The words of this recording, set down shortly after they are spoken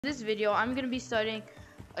This video, I'm gonna be starting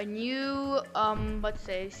a new let's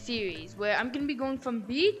say series where I'm gonna be going from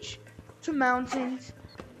beach to mountains,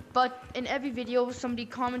 but in every video somebody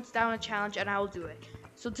comments down a challenge and I'll do it.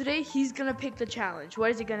 So today he's gonna pick the challenge. What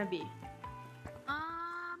is it gonna be?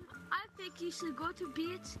 I think you should go to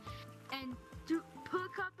beach and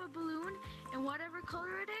pick up a balloon, and whatever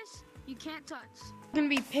color it is, you can't touch. I'm gonna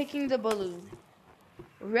be picking the balloon.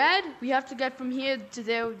 Red, we have to get from here to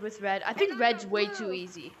there with red. I think red's way too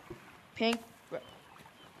easy. Pink, red.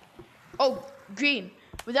 Oh, green.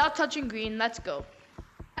 Without touching green, let's go.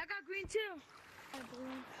 I got green too.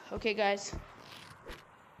 Okay, guys.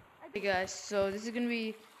 So this is gonna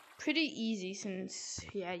be pretty easy since,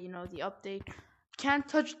 yeah, you know, the update. Can't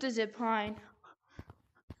touch the zip line.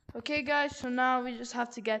 Okay, guys, so now we just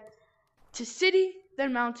have to get to city,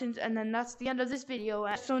 then mountains, and then that's the end of this video.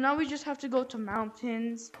 So now we just have to go to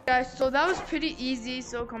mountains. Guys, so that was pretty easy,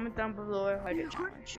 so comment down below or hide your challenge.